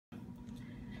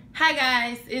Hi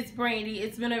guys, it's Brandy.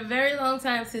 It's been a very long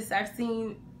time since I've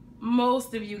seen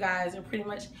most of you guys, or pretty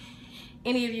much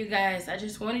any of you guys. I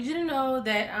just wanted you to know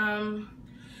that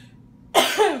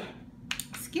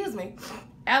excuse me,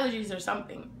 allergies or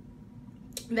something,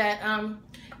 that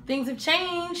things have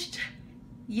changed.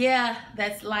 Yeah,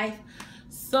 that's life.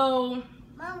 So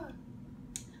Mama,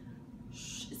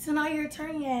 it's not your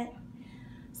turn yet.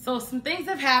 So some things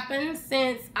have happened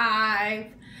since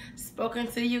I've spoken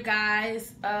to you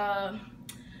guys.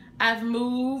 I've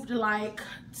moved like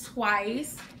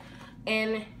twice,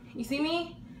 and you see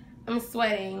me? I'm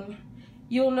sweating.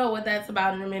 You'll know what that's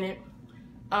about in a minute.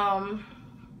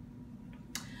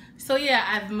 So yeah,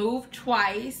 I've moved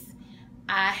twice.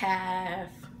 I have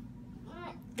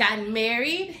gotten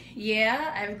married.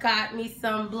 Yeah, I've got me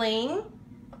some bling.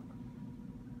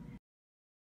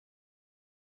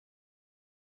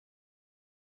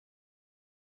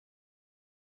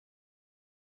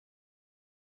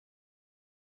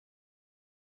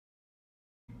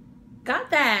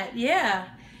 Got that, yeah.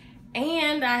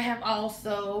 And I have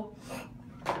also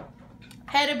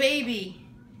had a baby.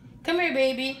 Come here,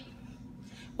 baby.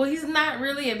 Well, he's not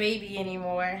really a baby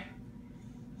anymore.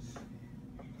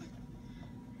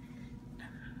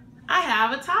 I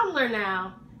have a toddler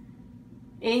now.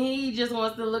 And he just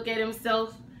wants to look at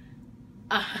himself.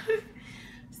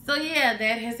 So yeah,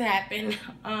 that has happened.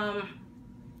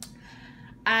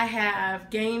 I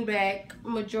have gained back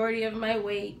majority of my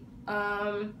weight.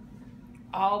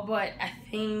 All but I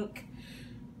think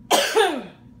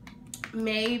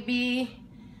maybe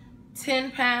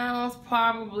 10 pounds,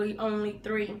 probably only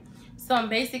 3. So I'm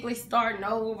basically starting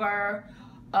over.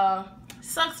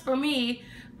 Sucks for me,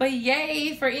 but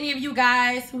yay for any of you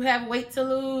guys who have weight to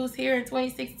lose here in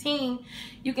 2016.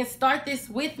 You can start this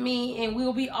with me and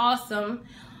we'll be awesome.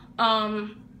 I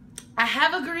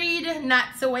have agreed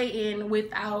not to weigh in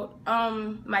without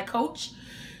my coach.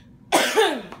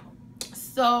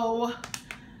 So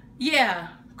yeah,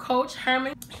 Coach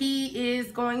Herman, he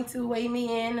is going to weigh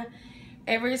me in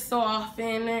every so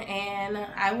often, and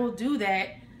I will do that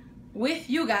with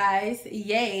you guys.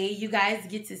 Yay, you guys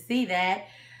get to see that.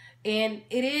 And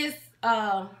it is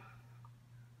I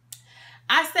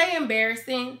say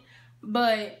embarrassing,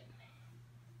 but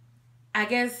I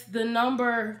guess the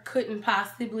number couldn't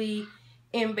possibly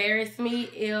embarrass me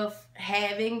if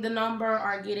having the number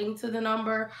or getting to the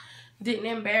number didn't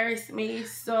embarrass me.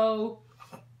 So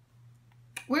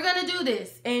we're gonna do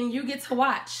this and you get to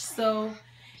watch. So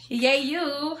yay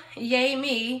you, yay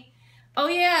me. Oh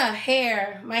yeah,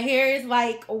 hair. My hair is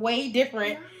like way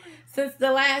different since the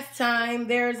last time.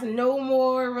 There's no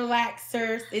more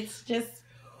relaxers. It's just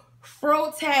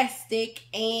fro-tastic,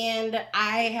 and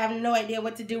I have no idea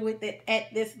what to do with it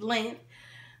at this length.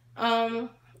 And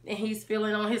he's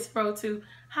feeling on his fro too.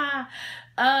 Ha.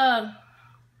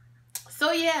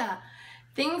 So yeah,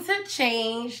 things have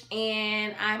changed,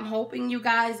 and I'm hoping you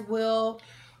guys will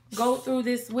go through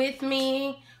this with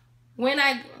me. When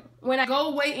I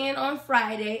go weigh in on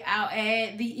Friday, I'll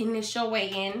add the initial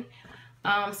weigh-in,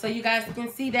 so you guys can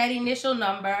see that initial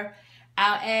number.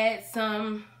 I'll add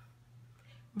some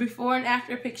before and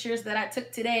after pictures that I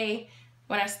took today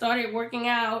when I started working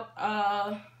out.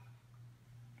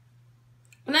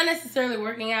 Not necessarily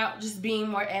working out, just being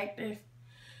more active.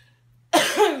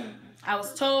 I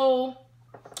was told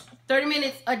 30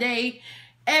 minutes a day,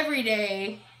 every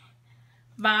day,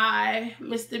 by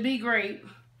Mr. Be Great.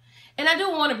 And I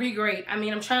do want to be great. I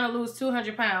mean, I'm trying to lose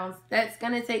 200 pounds. That's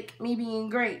going to take me being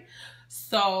great.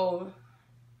 So,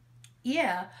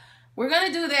 yeah, we're going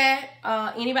to do that.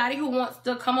 Anybody who wants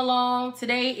to come along,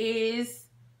 today is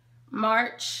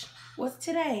March, what's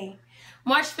today?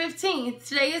 March 15th.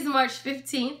 Today is March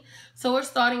 15th. So we're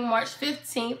starting March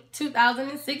 15th,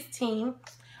 2016.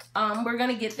 We're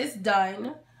going to get this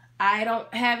done. I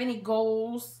don't have any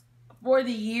goals for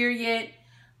the year yet.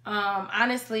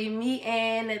 Honestly, me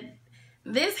and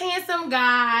this handsome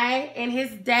guy and his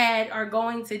dad are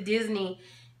going to Disney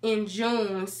in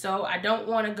June. So I don't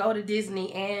want to go to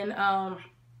Disney and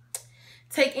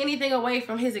take anything away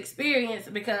from his experience,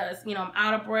 because, you know, I'm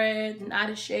out of breath and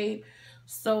out of shape.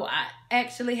 So I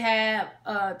actually have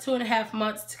 2.5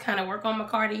 months to kind of work on my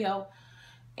cardio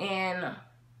and,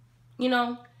 you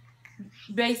know,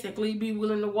 basically be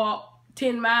willing to walk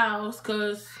 10 miles,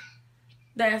 because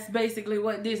that's basically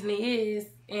what Disney is.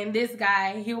 And this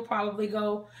guy, he'll probably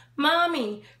go,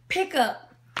 "Mommy, pick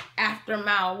up," after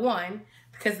mile 1,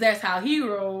 because that's how he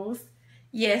rolls.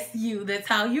 Yes, you, that's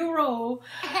how you roll.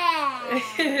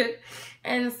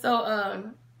 And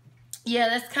so, yeah,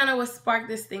 that's kind of what sparked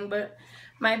this thing. But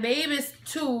my baby is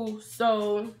 2,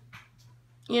 so,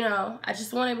 you know, I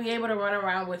just want to be able to run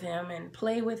around with him and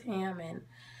play with him and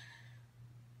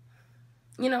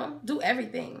you know, do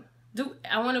everything.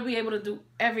 I want to be able to do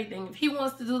everything. If he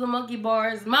wants to do the monkey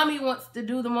bars, mommy wants to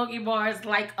do the monkey bars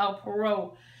like a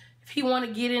pro. If he want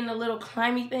to get in the little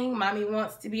climby thing, mommy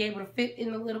wants to be able to fit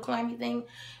in the little climby thing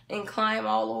and climb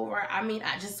all over. I mean,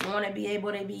 I just want to be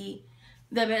able to be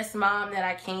the best mom that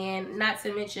I can. Not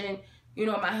to mention, you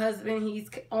know, my husband, he's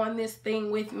on this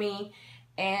thing with me,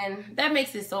 and that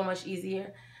makes it so much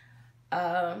easier.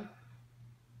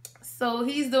 So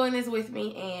he's doing this with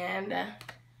me, and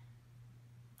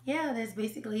yeah, that's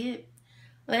basically it.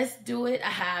 Let's do it. I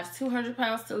have 200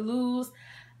 pounds to lose.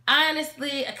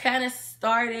 Honestly, I kind of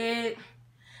started,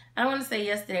 I don't want to say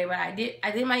yesterday, but I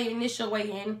did my initial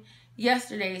weigh-in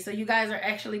yesterday. So you guys are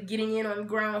actually getting in on the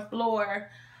ground floor.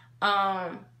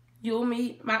 You'll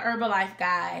meet my Herbalife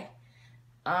guy.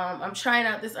 I'm trying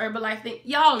out this Herbalife thing.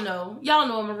 Y'all know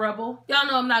I'm a rebel. Y'all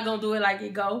know I'm not going to do it like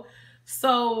it go.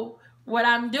 So what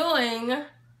I'm doing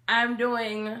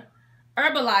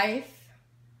Herbalife.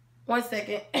 One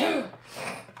second.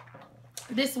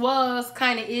 This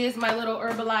kind of is my little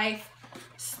Herbalife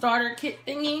starter kit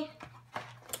thingy.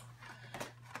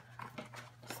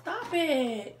 Stop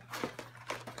it.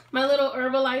 My little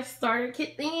Herbalife starter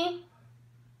kit thingy.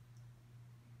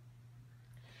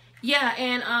 Yeah,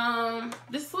 and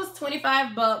this was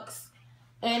 25 bucks.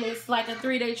 And it's like a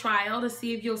 3-day trial to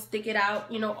see if you'll stick it out,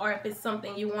 you know, or if it's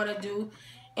something you want to do.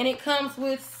 And it comes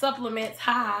with supplements.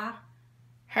 Hi,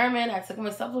 Herman, I took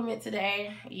my supplement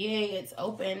today. Yay, it's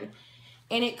open.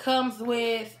 And it comes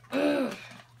with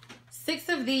 6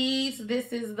 of these.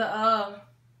 This is the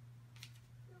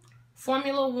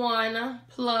Formula 1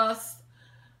 plus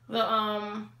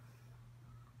the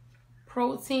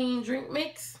protein drink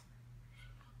mix.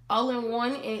 All in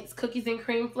one, and it's cookies and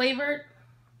cream flavored.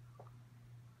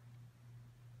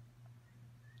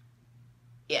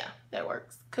 Yeah, that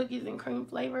works. Cookies and cream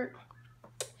flavored.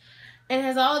 And it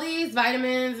has all these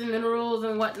vitamins and minerals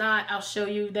and whatnot. I'll show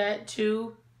you that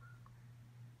too.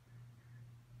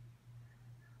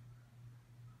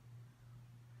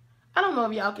 I don't know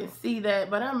if y'all can see that,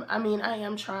 but I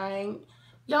am trying.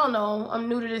 Y'all know I'm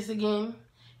new to this again.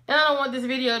 And I don't want this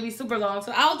video to be super long.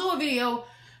 So I'll do a video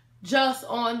just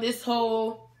on this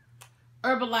whole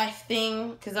Herbalife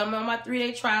thing. Because I'm on my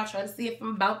 3-day trial trying to see if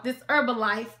I'm about this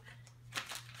Herbalife.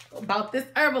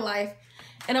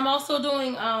 And I'm also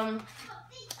doing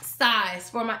size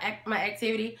for my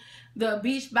activity. The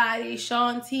Beachbody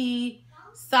Shaun T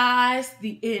size,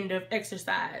 the end of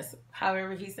exercise,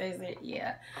 however he says it.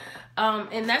 Yeah.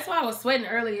 And that's why I was sweating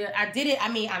earlier. I did it. I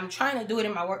mean, I'm trying to do it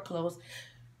in my work clothes.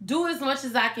 Do as much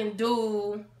as I can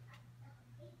do.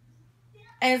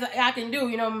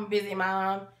 You know, I'm a busy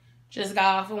mom. Just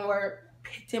got off from work,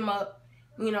 picked him up.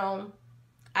 You know,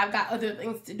 I've got other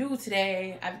things to do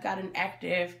today. I've got an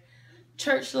active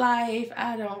church life.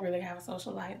 I don't really have a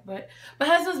social life, but my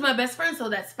husband's my best friend, so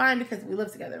that's fine because we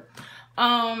live together.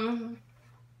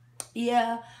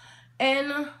 Yeah.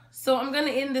 And so I'm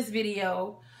gonna end this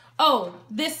video. Oh,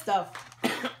 this stuff.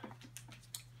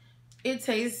 It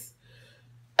tastes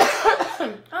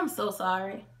I'm so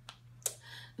sorry.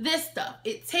 This stuff,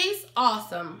 it tastes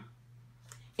awesome.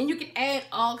 And you can add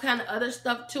all kind of other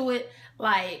stuff to it.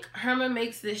 Like Herman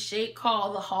makes this shake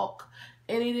called the Hulk.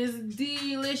 And it is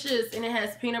delicious. And it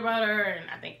has peanut butter and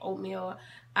I think oatmeal.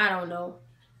 I don't know.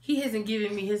 He hasn't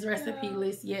given me his recipe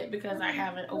list yet because I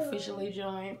haven't officially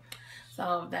joined.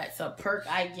 So that's a perk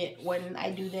I get when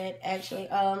I do that, actually.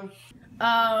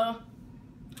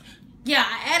 Yeah,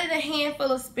 I added a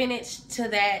handful of spinach to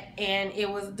that and it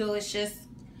was delicious.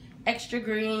 Extra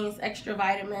greens, extra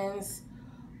vitamins.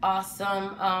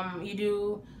 Awesome.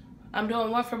 I'm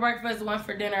doing one for breakfast, one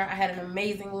for dinner. I had an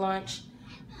amazing lunch.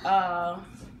 Yeah,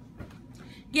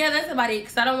 that's about it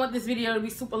because I don't want this video to be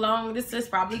super long. This is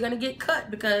probably gonna get cut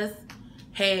because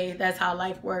hey, that's how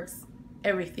life works.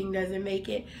 Everything doesn't make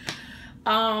it.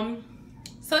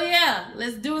 So yeah,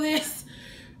 let's do this.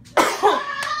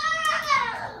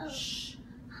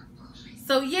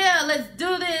 So yeah, let's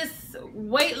do this.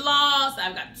 Weight loss.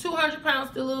 I've got 200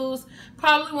 pounds to lose.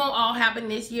 Probably won't all happen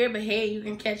this year, but hey, you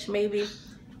can catch maybe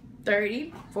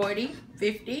 30, 40,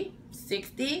 50,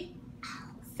 60,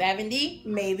 70,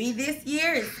 maybe this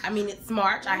year. I mean, it's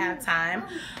March. I have time.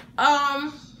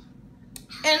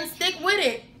 And stick with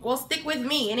it. Well, stick with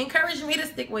me and encourage me to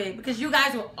stick with it because you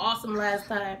guys were awesome last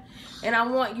time. And I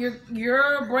want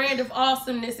your brand of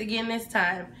awesomeness again this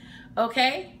time.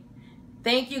 Okay?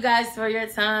 Thank you guys for your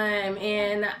time.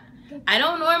 And I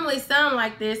don't normally sound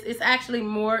like this. It's actually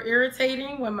more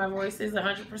irritating when my voice is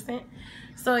 100%.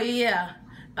 So yeah.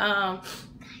 I'll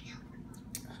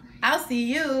see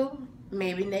you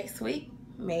maybe next week.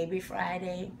 Maybe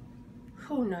Friday.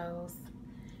 Who knows?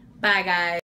 Bye,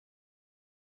 guys.